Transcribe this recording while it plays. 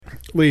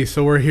Lee,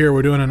 so we're here.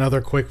 We're doing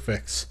another quick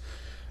fix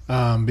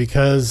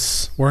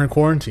because we're in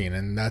quarantine,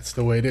 and that's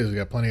the way it is. We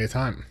got plenty of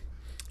time.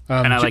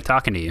 And I like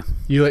talking to you.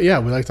 Yeah,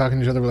 we like talking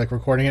to each other. We like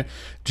recording it.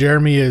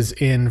 Jeremy is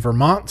in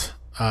Vermont,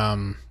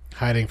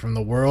 hiding from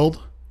the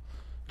world,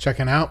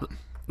 checking out.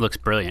 Looks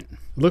brilliant.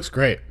 Looks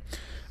great.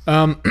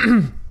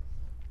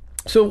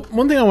 So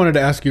one thing I wanted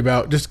to ask you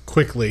about just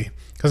quickly,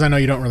 because I know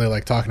you don't really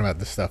like talking about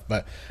this stuff,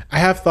 but I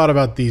have thought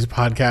about these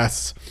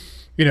podcasts,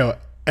 you know,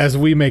 as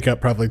we make up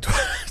probably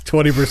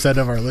 20%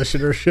 of our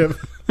listenership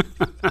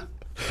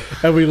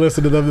and we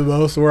listen to them the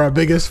most. We're our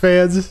biggest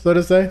fans, so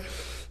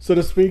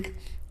to speak.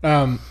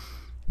 I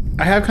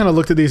have kind of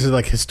looked at these as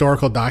like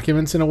historical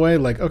documents in a way,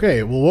 like,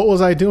 okay, well, what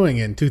was I doing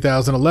in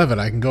 2011?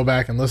 I can go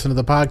back and listen to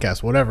the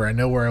podcast, whatever. I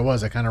know where I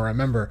was. I kind of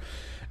remember.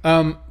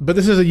 But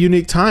this is a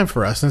unique time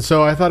for us. And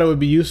so I thought it would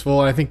be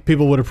useful. And I think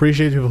people would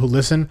appreciate, people who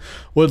listen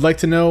would like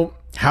to know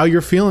how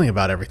you're feeling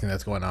about everything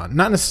that's going on.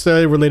 Not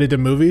necessarily related to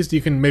movies. You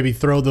can maybe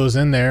throw those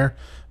in there,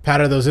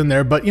 patter those in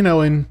there. But, you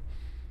know, in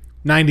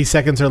 90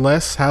 seconds or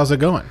less, how's it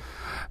going?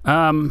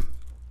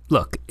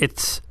 Look,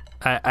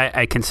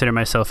 I consider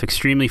myself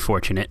extremely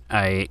fortunate.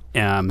 I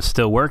am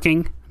still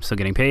working. I'm still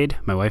getting paid.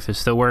 My wife is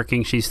still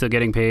working. She's still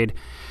getting paid.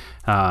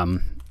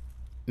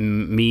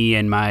 Me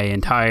and my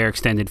entire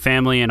extended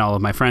family and all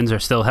of my friends are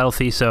still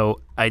healthy, so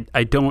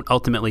I don't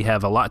ultimately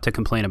have a lot to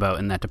complain about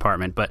in that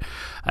department, but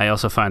I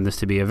also find this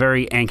to be a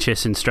very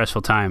anxious and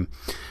stressful time,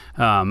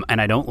 and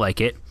I don't like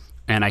it,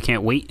 and I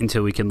can't wait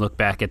until we can look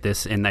back at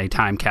this in a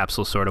time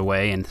capsule sort of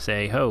way and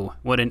say, oh,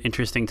 what an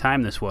interesting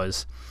time this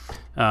was.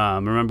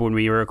 Remember when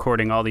we were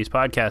recording all these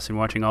podcasts and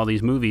watching all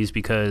these movies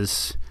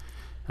because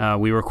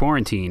we were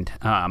quarantined.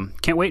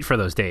 Can't wait for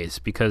those days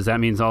because that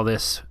means all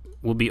this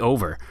will be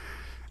over.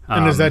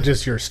 And is that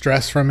just your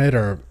stress from it,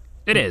 or?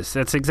 It is.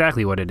 That's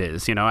exactly what it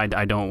is. You know,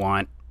 I don't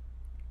want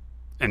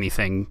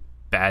anything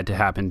bad to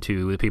happen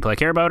to the people I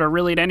care about or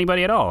really to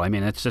anybody at all. I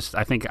mean, it's just,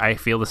 I think I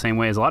feel the same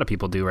way as a lot of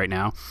people do right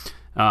now.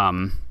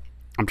 I'm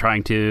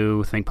trying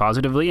to think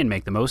positively and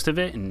make the most of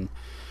it. And,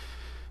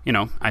 you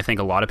know, I think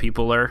a lot of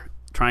people are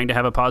trying to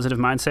have a positive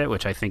mindset,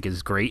 which I think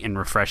is great and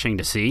refreshing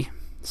to see.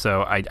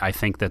 So I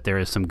think that there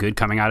is some good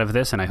coming out of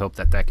this, and I hope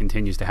that that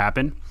continues to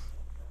happen.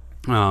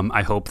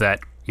 I hope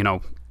that, you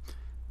know,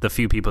 the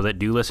few people that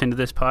do listen to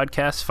this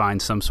podcast find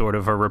some sort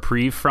of a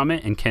reprieve from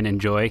it and can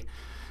enjoy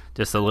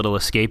just a little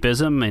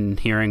escapism and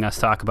hearing us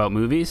talk about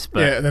movies.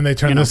 But, yeah, and then they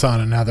turn this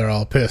on and now they're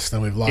all pissed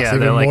and we've lost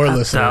even like, more what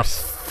listeners.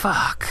 The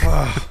fuck?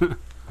 Oh,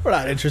 we're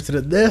not interested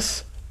in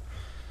this.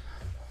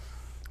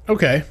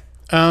 Okay.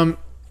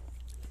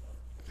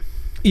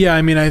 Yeah,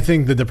 I mean, I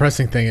think the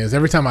depressing thing is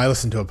every time I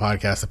listen to a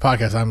podcast, the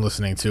podcasts I'm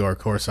listening to, of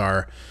course,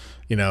 are,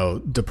 you know,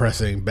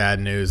 depressing, bad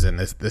news, and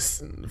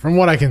this from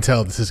what I can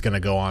tell, this is going to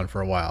go on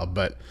for a while.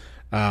 But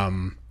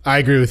I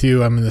agree with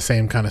you. I'm in the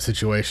same kind of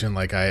situation.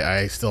 Like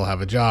I still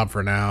have a job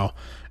for now,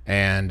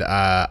 and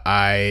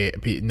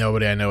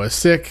nobody I know is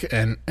sick,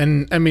 and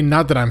I mean,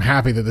 not that I'm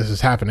happy that this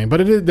is happening,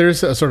 but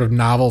there's a sort of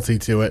novelty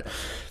to it.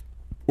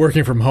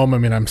 Working from home, I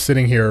mean, I'm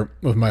sitting here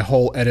with my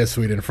whole edit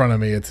suite in front of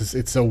me.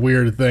 It's a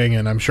weird thing,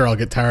 and I'm sure I'll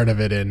get tired of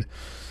it in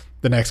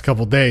the next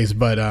couple days.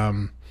 But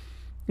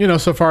you know,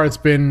 so far it's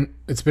been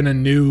a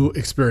new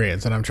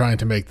experience, and I'm trying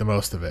to make the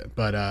most of it.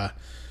 But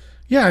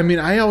yeah, I mean,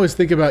 I always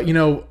think about, you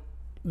know,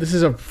 this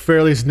is a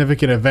fairly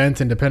significant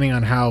event, and depending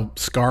on how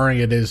scarring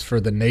it is for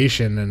the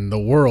nation and the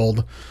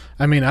world,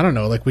 I mean, I don't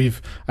know, like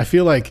I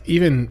feel like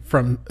even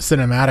from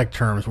cinematic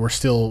terms, we're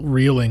still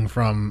reeling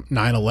from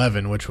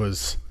 9/11, which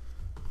was,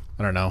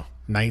 I don't know,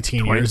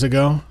 20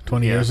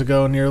 years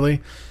ago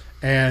nearly.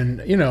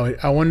 And, you know,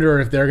 I wonder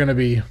if they're going to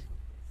be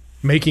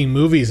making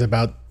movies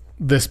about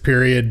this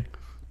period,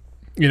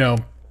 you know,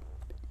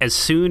 as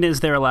soon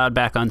as they're allowed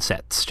back on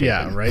sets.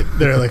 Jacob. Yeah, right.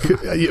 They're like,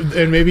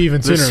 and maybe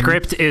even sooner. The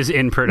script is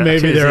in production.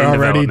 Maybe they're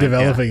already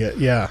developing it.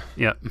 Yeah.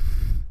 Yep.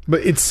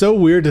 But it's so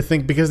weird to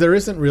think, because there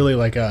isn't really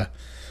like I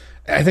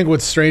think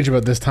what's strange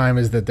about this time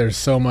is that there's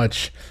so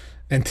much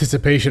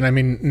anticipation. I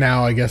mean,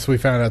 now I guess we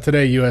found out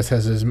today U.S.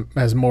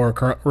 has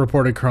more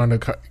reported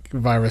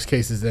coronavirus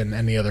cases than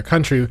any other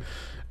country,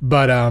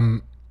 but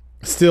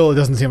still it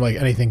doesn't seem like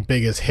anything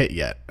big has hit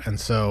yet. And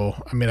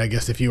so, I mean, I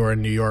guess if you were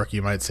in New York,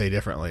 you might say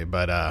differently,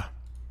 but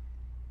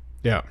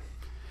yeah.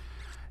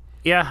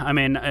 I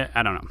mean,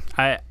 I don't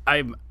know.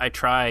 I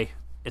try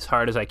as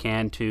hard as I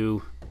can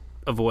to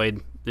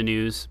avoid the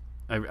news.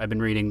 I've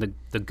been reading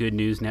the Good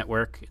News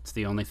Network. It's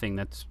the only thing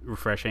that's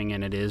refreshing,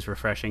 and it is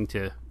refreshing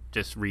to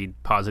just read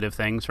positive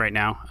things right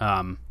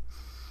now.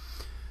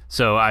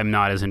 So I'm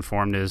not as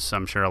informed as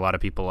I'm sure a lot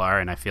of people are,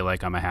 and I feel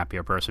like I'm a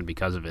happier person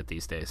because of it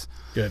these days.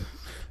 Good.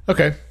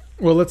 Okay.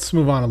 Well, let's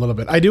move on a little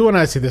bit. I do want to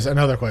ask you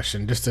another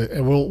question,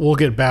 and we'll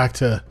get back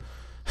to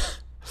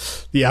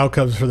the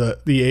outcomes for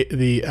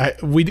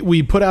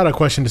we put out a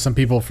question to some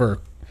people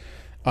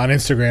on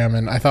Instagram,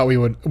 and I thought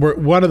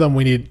one of them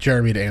we need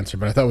Jeremy to answer,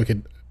 but I thought we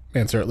could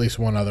answer at least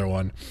one other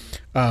one.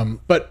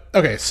 But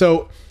okay,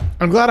 so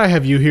I'm glad I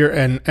have you here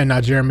and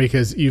not Jeremy,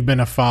 because you've been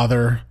a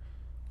father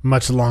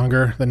much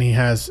longer than he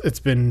has. It's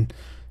been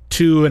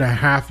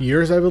 2.5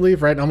 years, I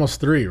believe, right?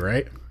 Almost 3,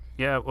 right?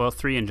 Yeah, well,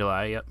 3 in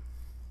July. Yep.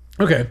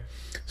 Okay.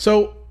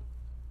 So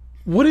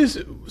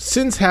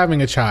since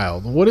having a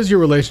child, what is your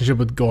relationship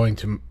with going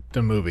to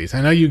the movies?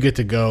 I know you get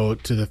to go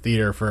to the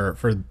theater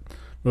for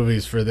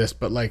movies for this,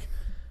 but like,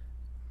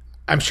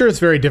 I'm sure it's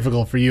very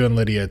difficult for you and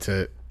Lydia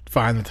to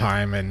find the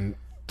time and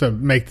to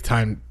make the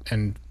time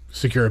and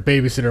secure a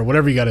babysitter,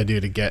 whatever you got to do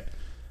to get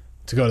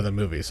to go to the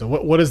movie. So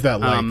what is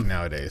that like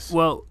nowadays?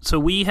 Well, so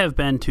we have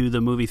been to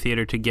the movie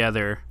theater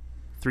together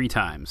 3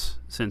 times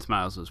since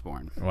Miles was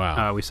born.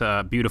 Wow. We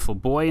saw Beautiful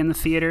Boy in the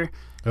theater.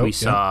 We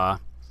saw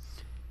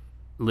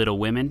Little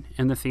Women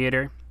in the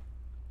theater.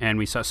 And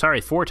we saw,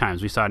 4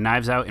 times. We saw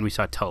Knives Out and we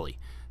saw Tully.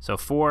 So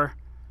 4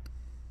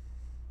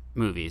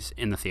 movies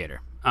in the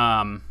theater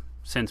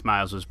since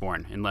Miles was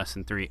born in less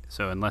than 3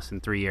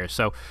 years.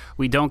 So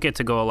we don't get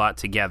to go a lot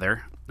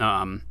together.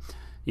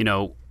 You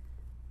know,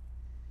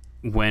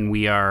 when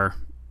we are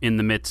in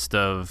the midst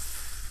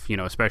of, you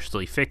know,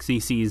 especially fixie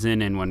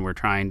season and when we're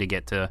trying to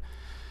get to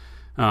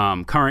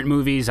current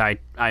movies, I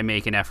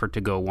make an effort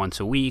to go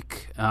once a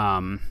week.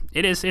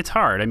 It's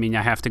hard. I mean,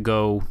 I have to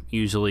go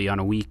usually on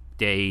a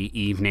weekday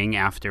evening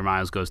after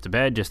Miles goes to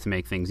bed just to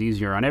make things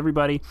easier on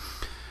everybody.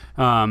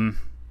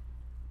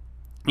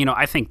 You know,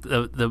 I think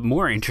the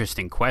more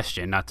interesting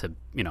question, not to,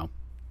 you know,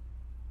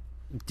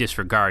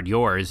 disregard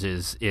yours,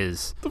 is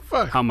the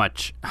fuck? how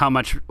much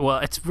well,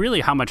 it's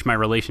really how much my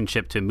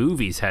relationship to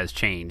movies has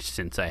changed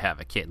since I have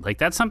a kid. Like,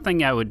 that's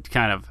something I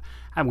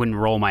wouldn't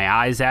roll my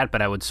eyes at,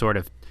 but I would sort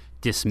of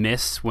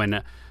dismiss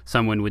when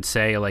someone would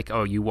say, like,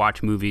 oh, you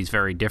watch movies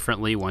very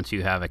differently once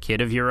you have a kid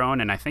of your own.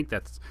 And I think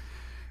that's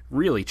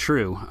really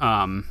true.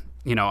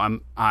 You know,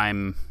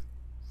 I'm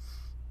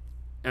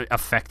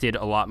affected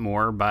a lot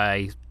more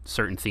by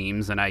certain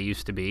themes than I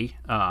used to be.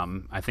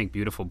 I think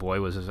Beautiful Boy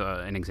was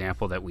an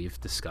example that we've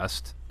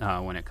discussed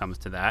when it comes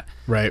to that.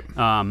 Right.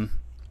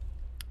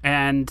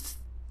 And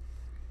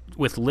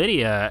with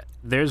Lydia,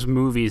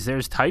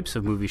 there's types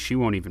of movies she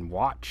won't even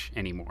watch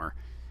anymore.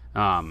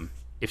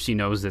 If she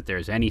knows that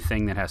there's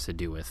anything that has to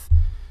do with,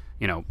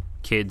 you know,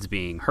 kids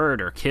being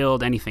hurt or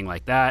killed, anything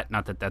like that.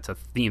 Not that that's a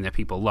theme that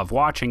people love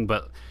watching,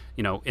 but,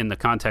 you know, in the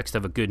context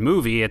of a good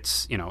movie,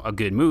 it's, you know, a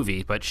good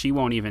movie, but she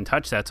won't even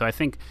touch that. So I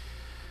think,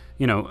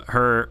 you know,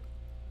 her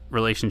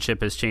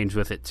relationship has changed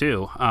with it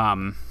too.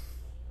 I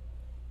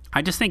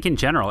just think in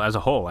general, as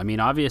a whole, I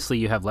mean, obviously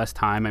you have less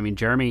time. I mean,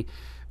 Jeremy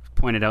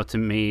pointed out to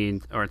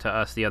me or to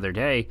us the other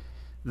day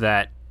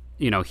that,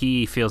 you know,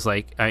 he feels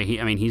like,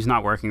 he's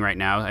not working right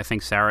now. I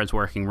think Sarah's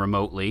working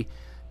remotely.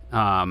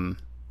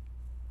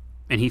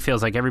 And he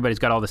feels like everybody's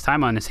got all this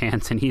time on his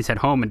hands and he's at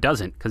home and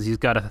doesn't, because he's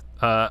got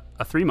a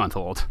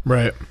 3-month-old.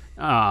 Right.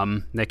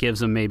 That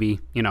gives him maybe,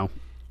 you know,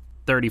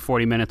 30,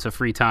 40 minutes of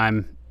free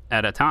time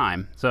at a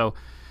time. So,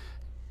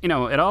 you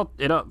know,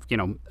 you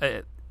know,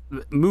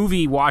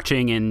 movie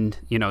watching and,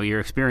 you know, your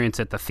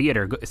experience at the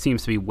theater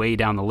seems to be way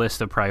down the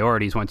list of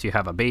priorities once you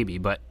have a baby.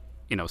 But,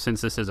 you know,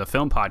 since this is a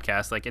film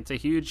podcast, like, it's a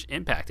huge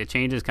impact. It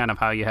changes kind of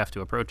how you have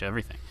to approach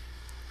everything.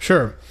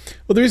 Sure.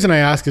 Well, the reason I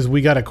ask is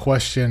we got a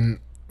question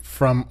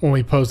from when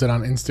we posted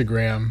on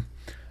Instagram.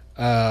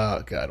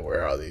 God,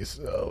 where are these?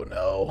 Oh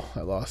no,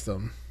 I lost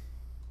them.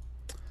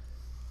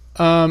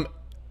 And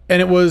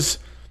it was,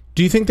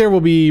 do you think there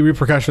will be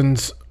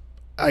repercussions,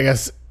 I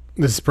guess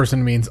this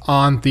person means,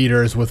 on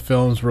theaters with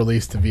films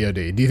released to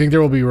VOD? Do you think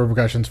there will be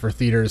repercussions for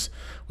theaters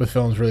with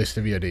films released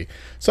to VOD?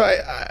 So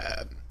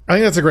I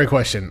think that's a great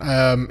question.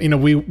 You know,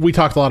 we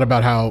talked a lot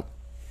about how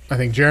I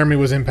think Jeremy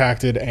was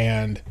impacted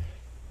and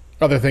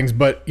other things,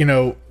 but, you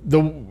know,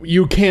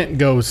 you can't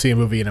go see a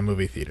movie in a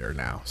movie theater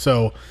now.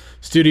 So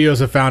studios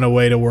have found a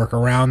way to work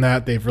around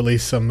that. They've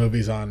released some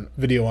movies on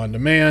video on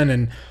demand,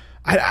 and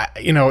I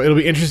you know, it'll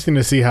be interesting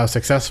to see how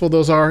successful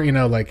those are. You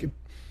know, like,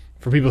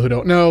 for people who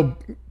don't know,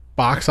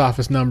 box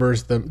office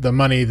numbers, the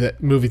money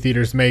that movie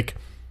theaters make,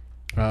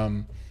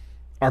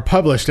 are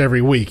published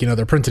every week. You know,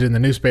 they're printed in the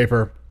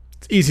newspaper.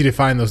 It's easy to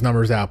find those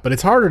numbers out, but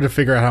it's harder to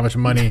figure out how much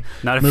money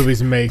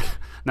movies make.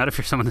 Not if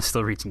you're someone that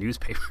still reads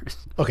newspapers.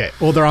 Okay,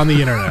 well, they're on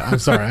the internet. I'm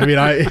sorry. I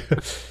mean,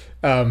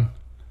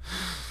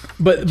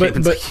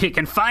 but you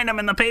can find them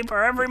in the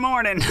paper every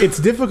morning. It's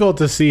difficult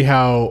to see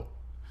how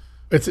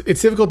it's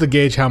difficult to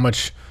gauge how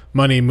much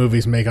money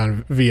movies make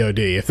on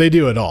VOD, if they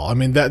do at all. I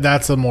mean,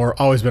 that's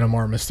always been a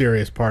more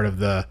mysterious part of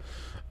the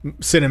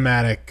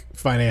cinematic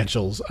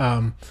financials.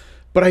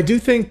 But I do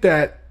think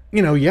that,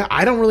 you know, yeah,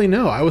 I don't really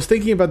know. I was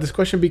thinking about this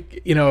question.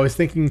 You know, I was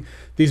thinking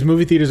these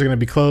movie theaters are going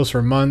to be closed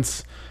for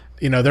months.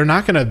 You know, they're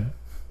not going to,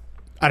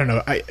 I don't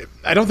know.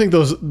 I don't think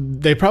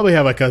they probably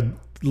have like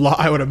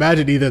I would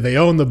imagine either they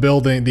own the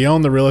building, they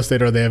own the real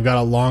estate, or they have got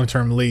a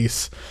long-term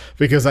lease,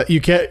 because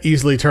you can't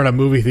easily turn a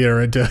movie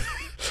theater into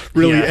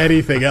really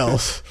anything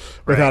else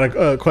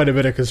without quite a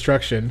bit of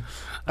construction.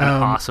 An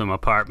awesome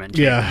apartment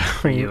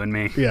for you and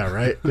me. Yeah,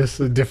 right.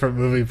 Just a different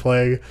movie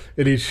playing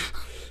in each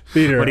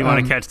theater. What do you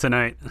want to catch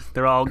tonight?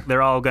 They're all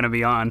going to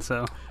be on.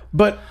 So,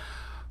 but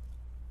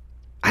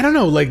I don't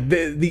know, like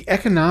the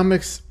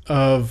economics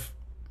of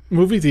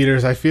movie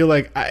theaters. I feel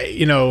like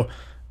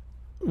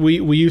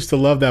we used to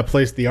love that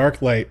place, the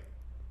ArcLight,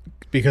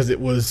 because it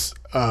was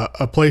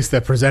a place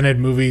that presented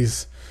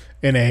movies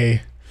in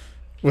a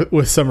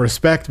with some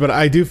respect. But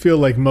I do feel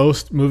like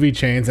most movie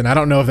chains, and I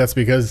don't know if that's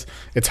because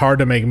it's hard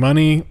to make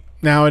money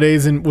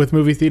nowadays with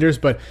movie theaters,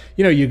 but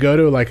you go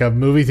to like a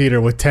movie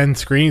theater with 10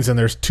 screens and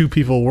there's 2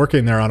 people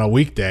working there on a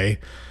weekday,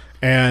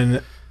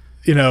 and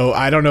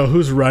I don't know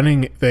who's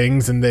running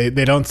things, and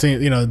they don't seem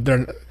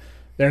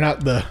they're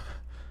not the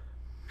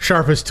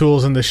sharpest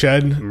tools in the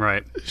shed,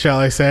 right? Shall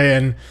I say?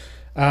 And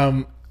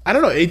I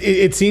don't know.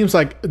 It seems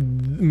like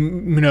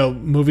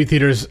movie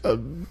theaters,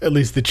 at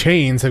least the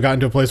chains, have gotten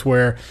to a place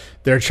where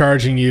they're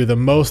charging you the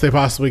most they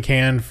possibly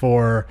can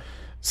for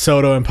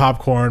soda and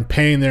popcorn,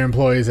 paying their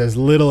employees as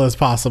little as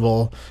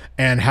possible,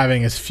 and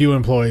having as few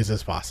employees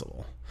as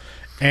possible.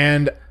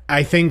 And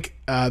I think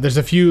there's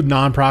a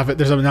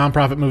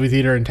nonprofit movie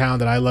theater in town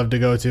that I love to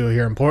go to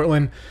here in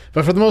Portland,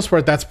 but for the most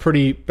part, that's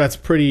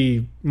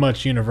pretty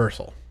much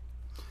universal.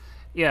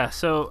 Yeah,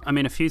 so I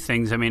mean, a few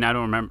things. I mean, I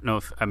don't know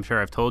if I'm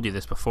sure I've told you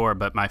this before,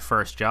 but my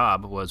first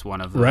job was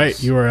one of those.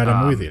 Right, you were at a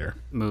movie theater.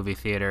 Movie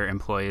theater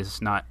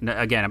employees. Not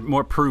again,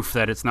 more proof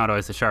that it's not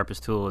always the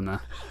sharpest tool in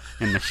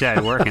the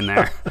shed working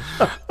there.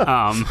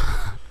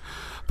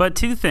 But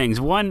 2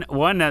 things. One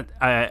that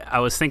I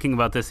was thinking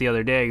about this the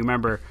other day. You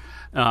remember?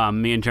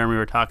 Me and Jeremy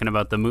were talking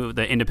about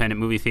the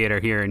independent movie theater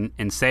here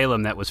in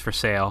Salem that was for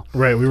sale.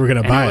 Right, we were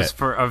going to buy it. It was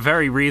for a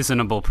very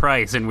reasonable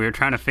price, and we were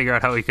trying to figure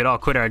out how we could all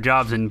quit our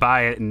jobs and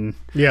buy it. And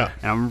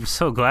I'm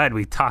so glad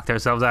we talked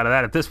ourselves out of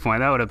that at this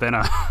point. That would have been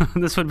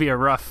this would be a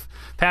rough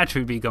patch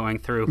we'd be going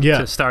through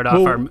to start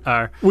off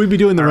our we'd be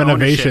doing the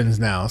renovations ownership.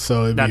 Now,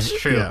 so that's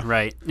true,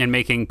 right? And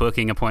making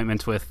booking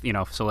appointments with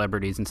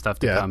celebrities and stuff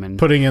to come and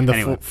putting in the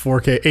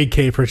 4K,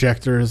 8K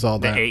projectors, all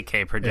that. The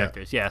 8K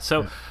projectors,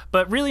 So,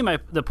 but really,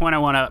 the point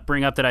I want to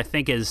bring up that I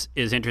think is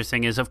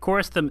interesting is, of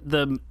course,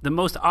 the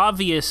most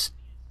obvious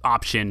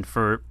option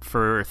for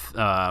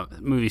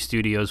movie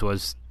studios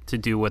was to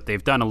do what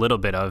they've done a little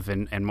bit of,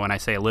 and when I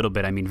say a little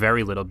bit, I mean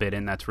very little bit,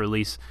 and that's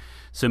release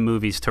some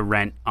movies to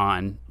rent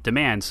on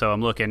demand. So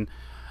I'm looking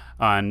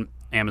on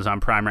Amazon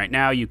Prime right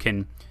now. You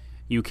can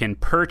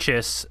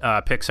purchase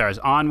Pixar's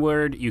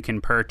Onward. You can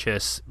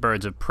purchase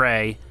Birds of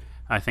Prey,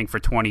 I think, for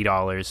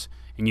 $20,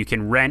 and you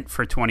can rent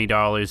for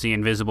 $20 The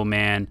Invisible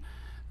Man,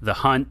 The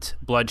Hunt,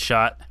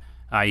 Bloodshot.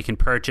 You can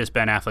purchase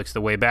Ben Affleck's The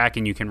Way Back,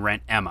 and you can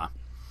rent Emma.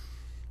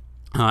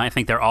 I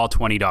think they're all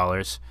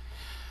 $20.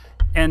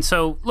 And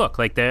so, look,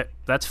 like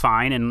that's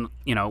fine. And,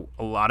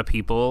 a lot of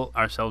people,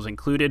 ourselves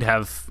included,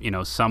 have,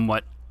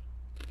 somewhat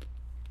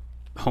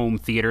home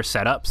theater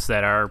setups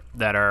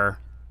that are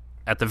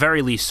at the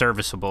very least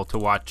serviceable to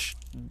watch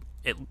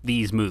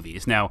these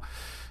movies. Now,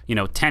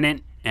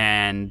 Tenet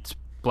and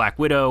Black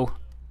Widow,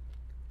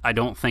 I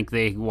don't think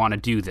they want to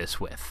do this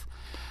with.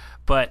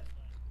 But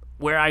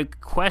where I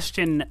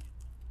question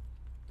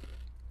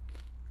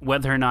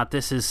whether or not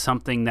this is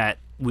something that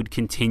would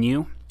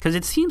continue, because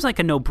it seems like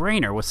a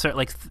no-brainer with certain,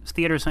 like,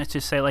 theaters might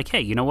just say, like,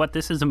 hey, you know what,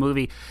 this is a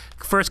movie,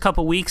 first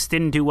couple weeks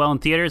didn't do well in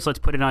theaters, let's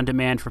put it on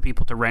demand for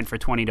people to rent for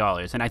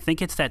 $20. And I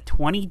think it's that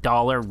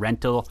 $20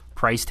 rental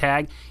price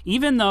tag,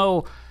 even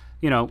though,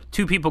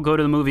 2 people go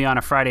to the movie on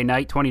a Friday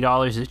night,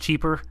 $20 is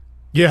cheaper.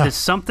 Yeah. There's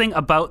something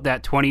about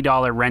that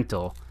 $20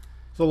 rental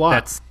it's a lot.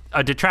 That's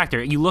a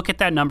detractor. You look at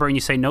that number and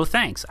you say, no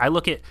thanks. I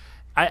look at,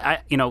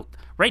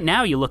 right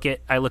now, I look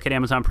at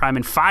Amazon Prime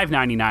and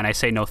 $5.99. I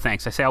say no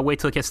thanks. I say I'll wait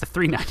till it gets to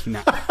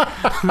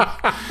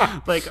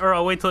 $3.99, or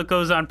I'll wait till it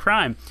goes on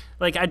Prime.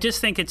 Like, I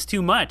just think it's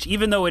too much.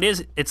 Even though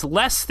it's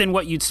less than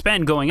what you'd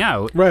spend going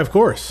out. Right, of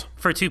course.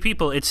 For 2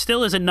 people, it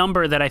still is a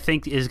number that I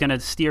think is going to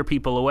steer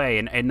people away,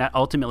 and that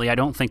ultimately, I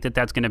don't think that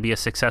that's going to be a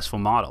successful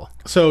model.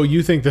 So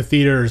you think the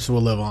theaters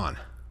will live on?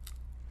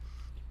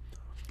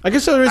 I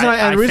guess the reason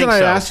I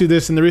asked you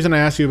this, and the reason I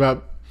asked you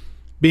about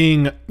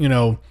being,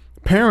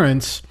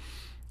 parents,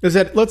 is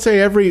that let's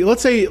say every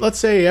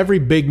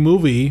big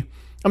movie.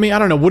 I mean, I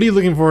don't know. What are you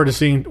looking forward to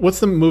seeing? What's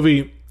the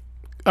movie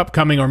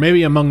upcoming, or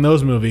maybe among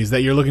those movies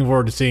that you're looking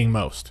forward to seeing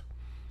most?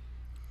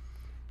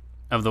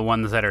 Of the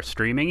ones that are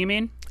streaming, you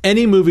mean?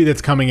 Any movie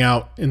that's coming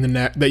out in the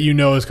that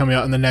is coming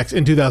out in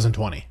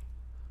 2020.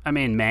 I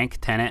mean, Mank,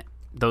 Tenet,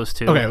 those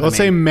 2. Okay, let's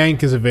say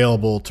Mank is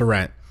available to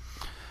rent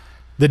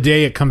the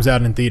day it comes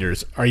out in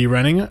theaters. Are you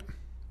renting it?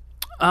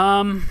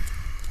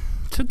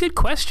 It's a good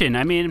question.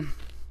 I mean,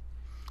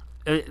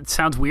 it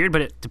sounds weird,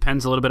 but it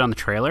depends a little bit on the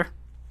trailer.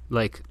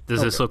 Like,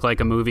 does this look like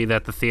a movie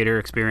that the theater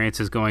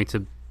experience is going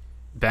to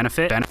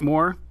benefit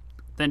more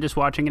than just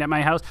watching it at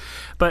my house?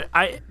 But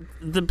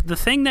the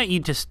thing that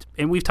you just,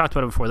 and we've talked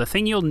about it before, the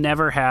thing you'll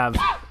never have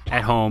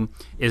at home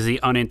is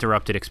the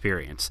uninterrupted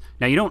experience.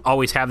 Now, you don't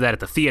always have that at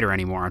the theater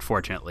anymore,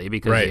 unfortunately,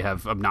 because you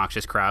have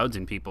obnoxious crowds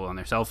and people on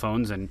their cell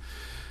phones and,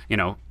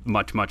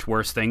 much, much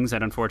worse things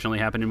that unfortunately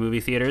happen in movie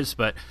theaters.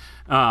 But,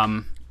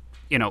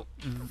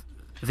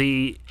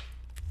 the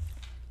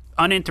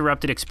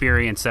uninterrupted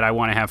experience that I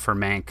want to have for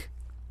Mank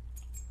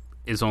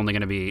is only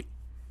going to be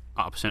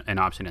an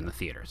option in the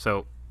theater.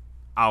 So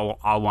I'll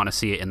want to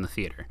see it in the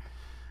theater.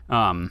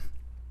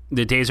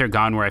 The days are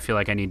gone where I feel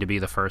like I need to be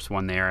the first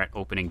one there at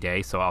opening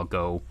day. So I'll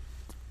go,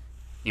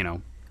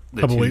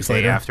 the Couple weeks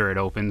Tuesday later. after it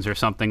opens or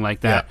something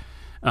like that.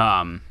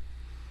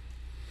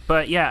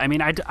 But yeah, I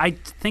mean, I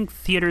think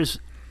theaters,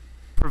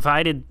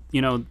 provided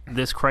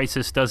this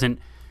crisis doesn't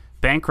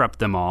bankrupt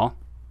them all,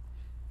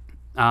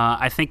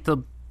 I think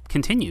they'll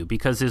continue,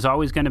 because there's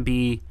always going to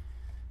be,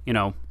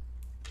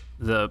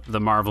 the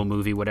Marvel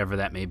movie, whatever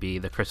that may be,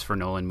 the Christopher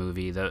Nolan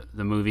movie, the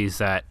movies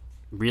that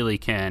really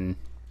can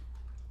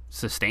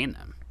sustain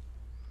them.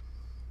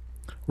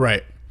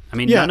 Right. I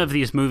mean, none of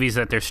these movies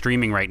that they're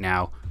streaming right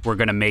now were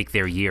going to make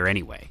their year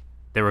anyway.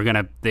 They were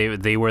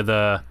they were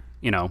the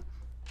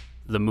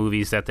the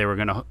movies that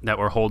that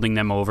were holding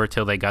them over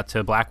till they got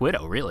to Black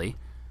Widow, really.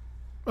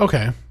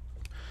 Okay.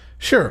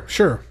 Sure.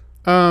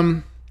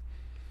 Well,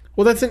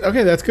 that's it.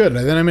 Okay, that's good.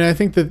 Then I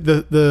think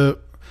that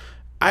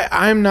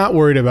I'm not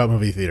worried about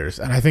movie theaters,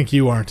 and I think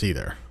you aren't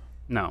either.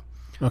 No.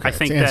 Okay. I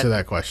think to answer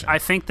that question, I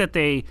think that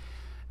they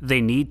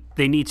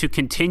need to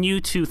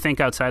continue to think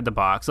outside the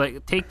box.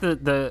 Like, take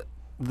the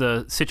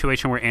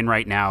situation we're in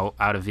right now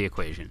out of the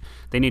equation.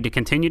 They need to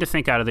continue to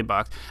think out of the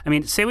box. I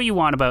mean, say what you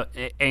want about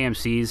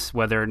AMC's,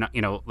 whether or not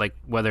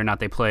whether or not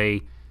they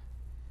play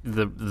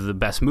the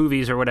best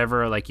movies or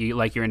whatever, like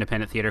your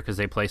independent theater, because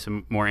they play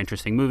some more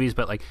interesting movies.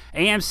 But like,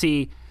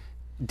 AMC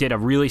did a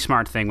really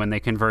smart thing when they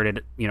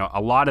converted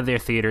a lot of their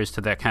theaters to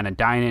that kind of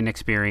dine-in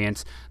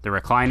experience, the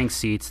reclining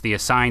seats, the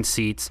assigned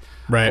seats.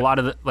 Right. A lot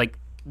of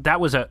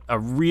that was a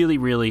really,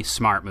 really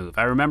smart move.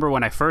 I remember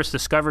when I first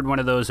discovered one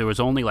of those, there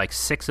was only like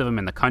 6 of them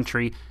in the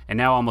country, and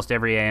now almost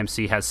every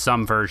AMC has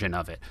some version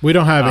of it. We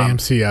don't have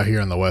AMC out here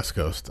on the West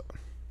Coast.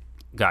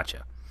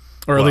 Gotcha.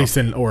 Or at least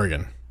in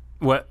Oregon.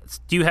 What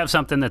do you have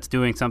something that's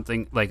doing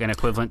something like an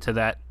equivalent to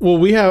that? Well,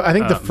 we have. I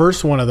think the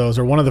first one of those,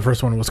 or one of the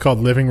first one, was called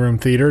Living Room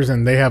Theaters,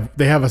 and they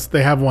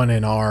have one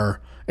in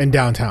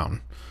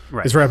downtown.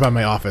 Right. It's right by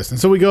my office, and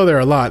so we go there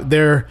a lot.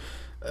 Their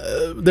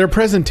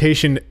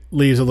presentation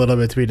leaves a little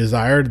bit to be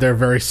desired. They're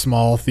very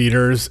small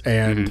theaters,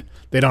 and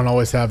they don't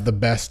always have the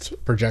best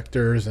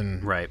projectors.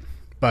 And right,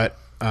 but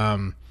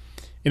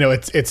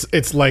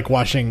it's like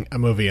watching a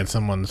movie in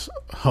someone's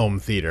home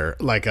theater,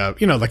 like a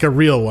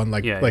real one,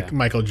 like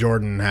Michael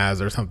Jordan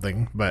has or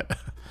something. But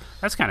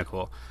that's kind of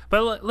cool.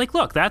 But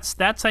look, that's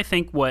I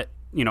think what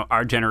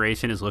our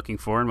generation is looking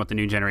for, and what the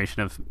new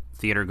generation of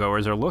theater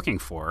goers are looking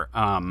for.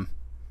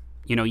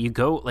 You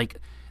go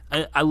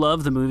I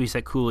love the movies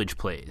that Coolidge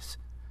plays,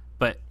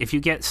 but if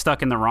you get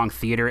stuck in the wrong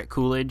theater at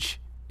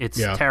Coolidge, it's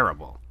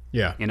terrible.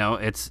 Yeah.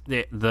 It's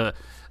the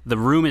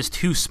room is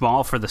too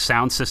small for the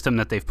sound system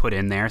that they've put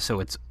in there, so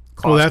it's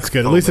claustrophobic. Well, that's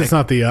good. At least it's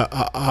not the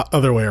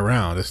other way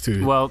around. It's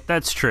too... Well,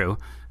 that's true.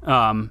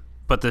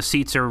 But the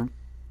seats are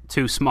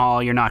too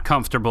small, you're not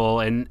comfortable,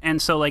 and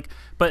so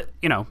but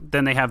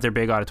then they have their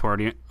big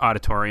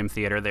auditorium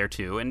theater there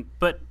too.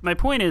 But my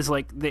point is,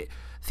 the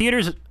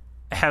theaters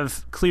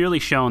have clearly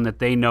shown that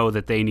they know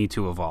that they need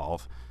to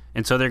evolve,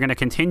 and so they're going to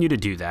continue to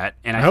do that,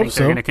 and I think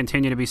they're going to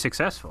continue to be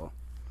successful.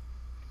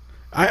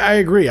 I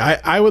agree.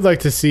 I would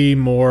like to see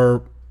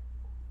more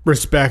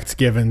respect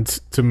given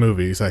to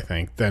movies, I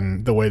think,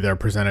 than the way they're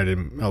presented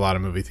in a lot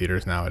of movie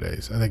theaters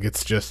nowadays. I think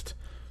it's just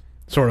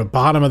sort of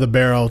bottom of the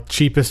barrel,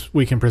 cheapest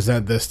we can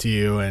present this to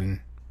you,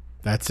 and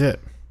that's it.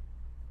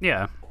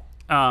 Yeah.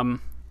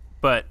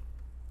 But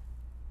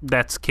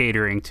that's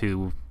catering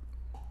to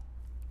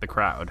the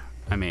crowd.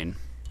 I mean,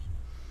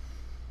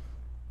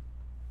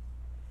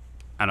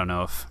 I don't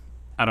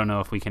know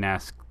if we can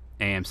ask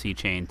AMC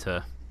chain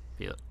to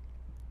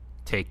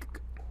take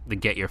the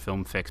Get Your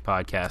Film Fix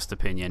podcast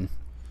opinion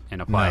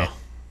and apply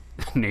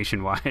it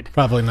nationwide.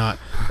 Probably not.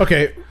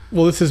 Okay,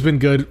 well, this has been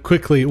good.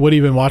 Quickly, what have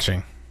you been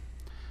watching?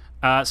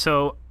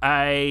 So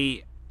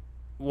I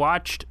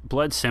watched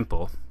Blood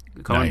Simple,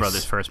 the Coen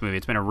Brothers' first movie.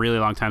 It's been a really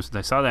long time since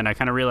I saw that, and I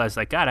kind of realized,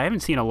 God, I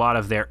haven't seen a lot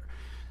of their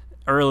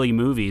early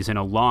movies in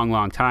a long,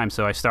 long time.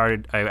 So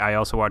I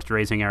also watched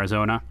Raising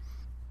Arizona,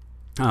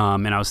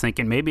 and I was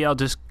thinking maybe I'll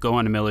just go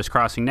on to Miller's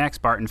Crossing next,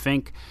 Barton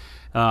Fink,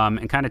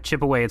 and kind of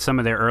chip away at some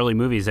of their early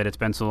movies that it's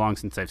been so long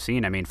since I've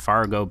seen. I mean,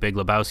 Fargo, Big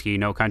Lebowski,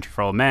 No Country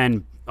for Old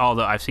Men,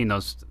 although I've seen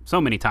those so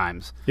many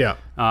times. Yeah.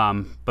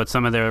 But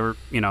some of their,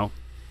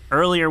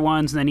 earlier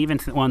ones, and then even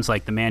ones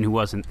like The Man Who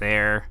Wasn't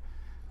There,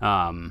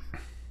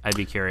 I'd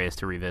be curious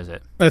to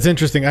revisit. That's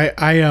interesting.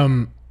 I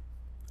am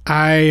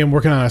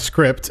working on a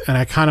script, and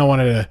I kind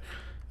of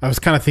I was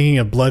kind of thinking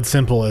of Blood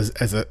Simple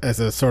as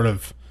a sort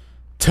of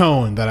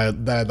tone that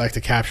I'd like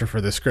to capture for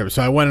this script.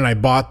 So I went and I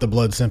bought the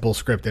Blood Simple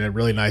script in a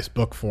really nice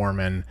book form,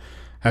 and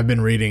I've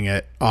been reading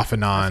it off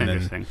and on. That's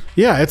interesting. And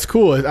yeah, it's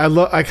cool.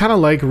 I kind of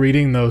like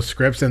reading those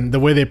scripts, and the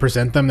way they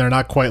present them, they're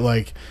not quite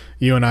like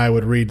you and I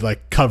would read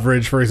like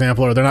Coverage, for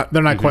example, or they're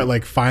not quite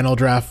like Final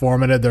Draft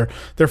formatted.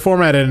 They're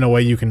formatted in a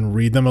way you can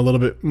read them a little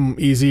bit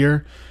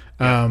easier.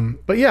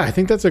 But yeah, I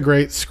think that's a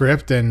great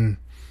script, and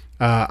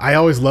I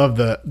always love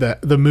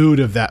the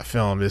mood of that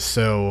film is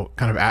so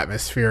kind of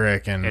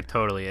atmospheric, and it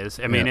totally is.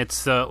 I mean,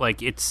 it's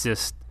it's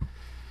just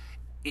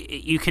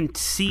you can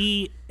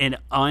see an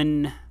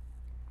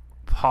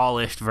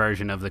unpolished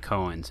version of the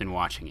Coens in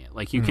watching it.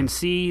 Like you can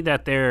see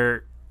that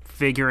they're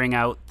figuring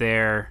out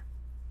their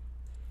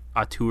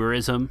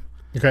auteurism,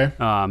 Okay.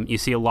 You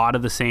see a lot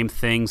of the same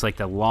things, like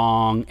the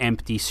long,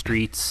 empty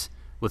streets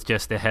with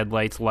just the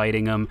headlights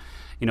lighting them.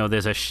 You know,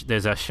 there's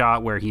a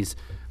shot where he's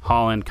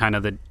hauling kind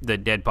of the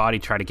dead body,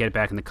 try to get it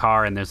back in the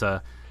car, and there's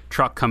a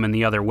truck coming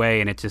the other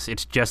way, and it's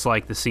just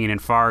like the scene in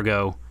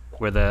Fargo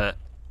where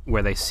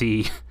they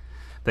see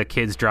the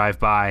kids drive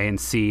by and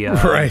see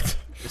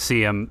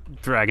him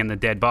dragging the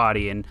dead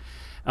body, and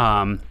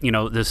you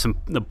know, there's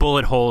the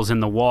bullet holes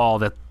in the wall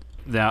that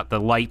the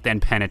light then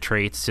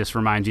penetrates. Just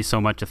reminds you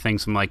so much of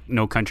things from like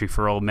No Country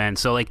for Old Men.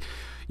 So like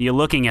you're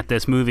looking at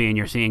this movie and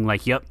you're seeing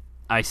like, yep,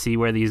 I see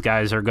where these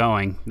guys are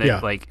going.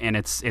 Like, and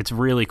it's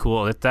really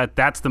cool.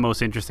 That's the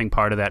most interesting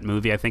part of that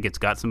movie. I think it's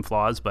got some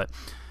flaws, but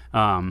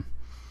and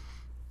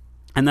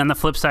then the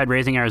flip side,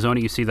 Raising Arizona,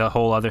 you see the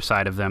whole other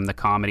side of them, the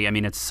comedy. I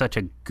mean, it's such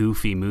a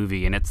goofy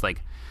movie, and it's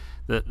like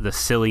the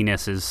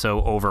silliness is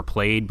so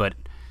overplayed, but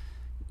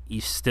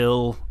you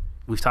still,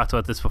 we've talked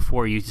about this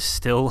before, you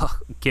still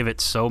give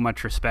it so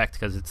much respect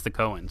because it's the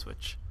Coens,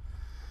 which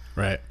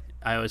right.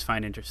 I always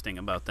find interesting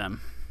about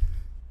them.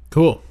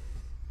 Cool.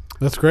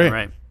 That's great. All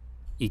right.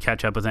 You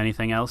catch up with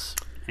anything else?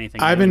 Anything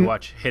you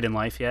watch Hidden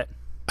Life yet?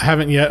 I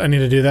haven't yet. I need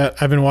to do that.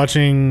 I've been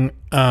watching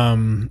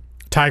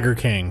Tiger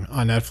King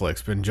on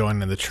Netflix. Been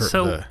joining the church.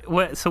 So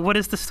what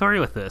is the story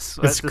with this?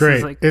 It's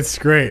great. It's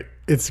great.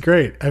 It's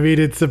great. I mean,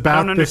 it's about.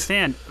 I don't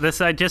understand this.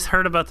 I just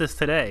heard about this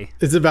today.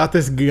 It's about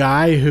this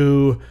guy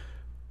who.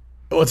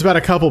 Well, it's about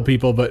a couple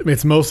people, but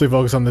it's mostly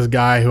focused on this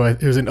guy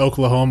who's in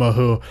Oklahoma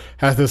who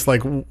has this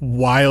like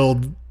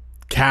wild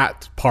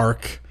cat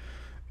park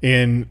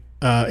in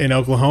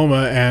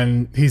Oklahoma,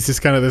 and he's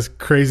just kind of this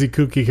crazy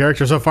kooky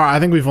character. So far, I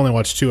think we've only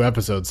watched 2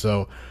 episodes,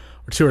 or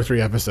 2 or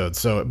 3 episodes.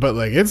 So, but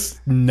like it's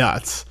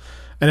nuts,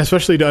 and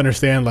especially to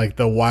understand like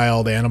the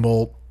wild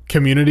animal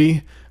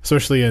community,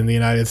 especially in the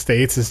United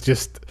States, is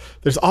just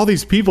there's all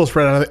these people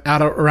spread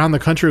out around the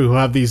country who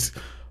have these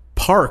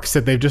parks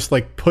that they've just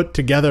like put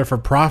together for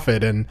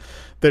profit, and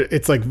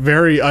it's like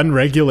very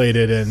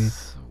unregulated and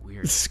so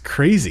weird. It's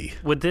crazy.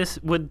 Would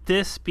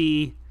this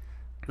be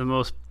the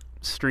most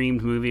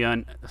streamed movie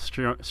on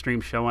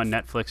stream show on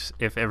Netflix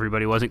if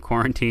everybody wasn't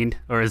quarantined,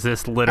 or is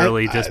this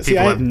literally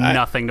people have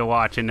nothing to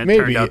watch and it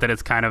turned out that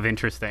it's kind of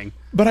interesting?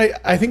 But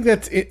I think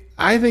that's it.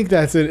 I think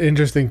that's an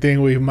interesting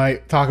thing we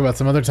might talk about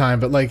some other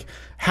time. But like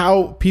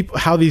how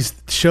these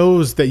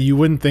shows that you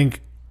wouldn't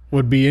think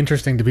would be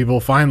interesting to people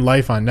find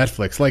life on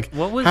Netflix, like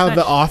how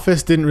The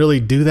Office didn't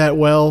really do that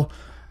well.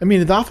 I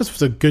mean, The Office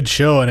was a good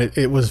show and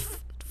it was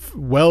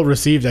well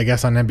received, I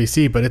guess, on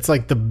NBC, but it's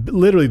like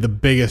literally the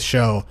biggest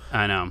show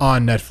I know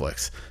on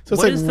Netflix.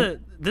 So it's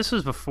this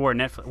was before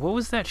Netflix. What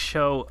was that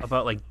show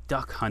about like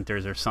duck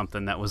hunters or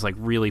something that was like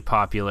really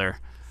popular?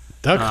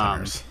 Duck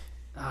hunters.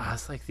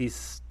 It's like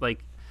these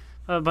like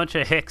a bunch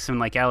of hicks in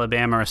like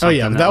Alabama or something. Oh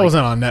yeah, but that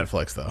wasn't on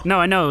Netflix though. No,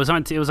 I know it was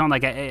on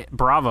like a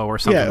Bravo or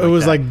something. Yeah, it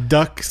was like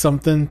Duck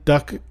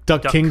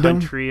Kingdom,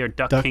 Country or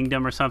Duck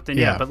Kingdom or something.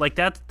 Yeah, but like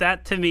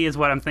that to me is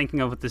what I'm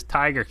thinking of with this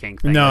Tiger King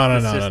thing. No.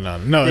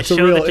 It's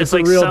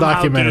a real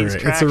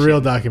documentary. It's a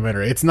real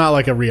documentary. It's not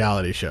like a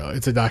reality show.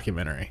 It's a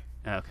documentary.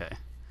 Okay.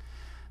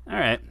 All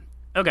right.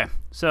 Okay.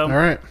 So. All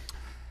right.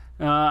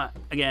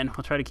 Again,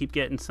 we'll try to keep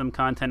getting some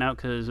content out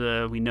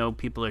because we know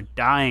people are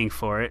dying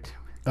for it.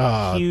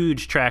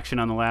 Huge traction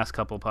on the last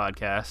couple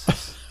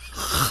podcasts.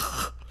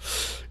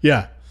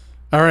 Yeah.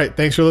 All right.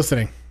 Thanks for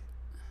listening.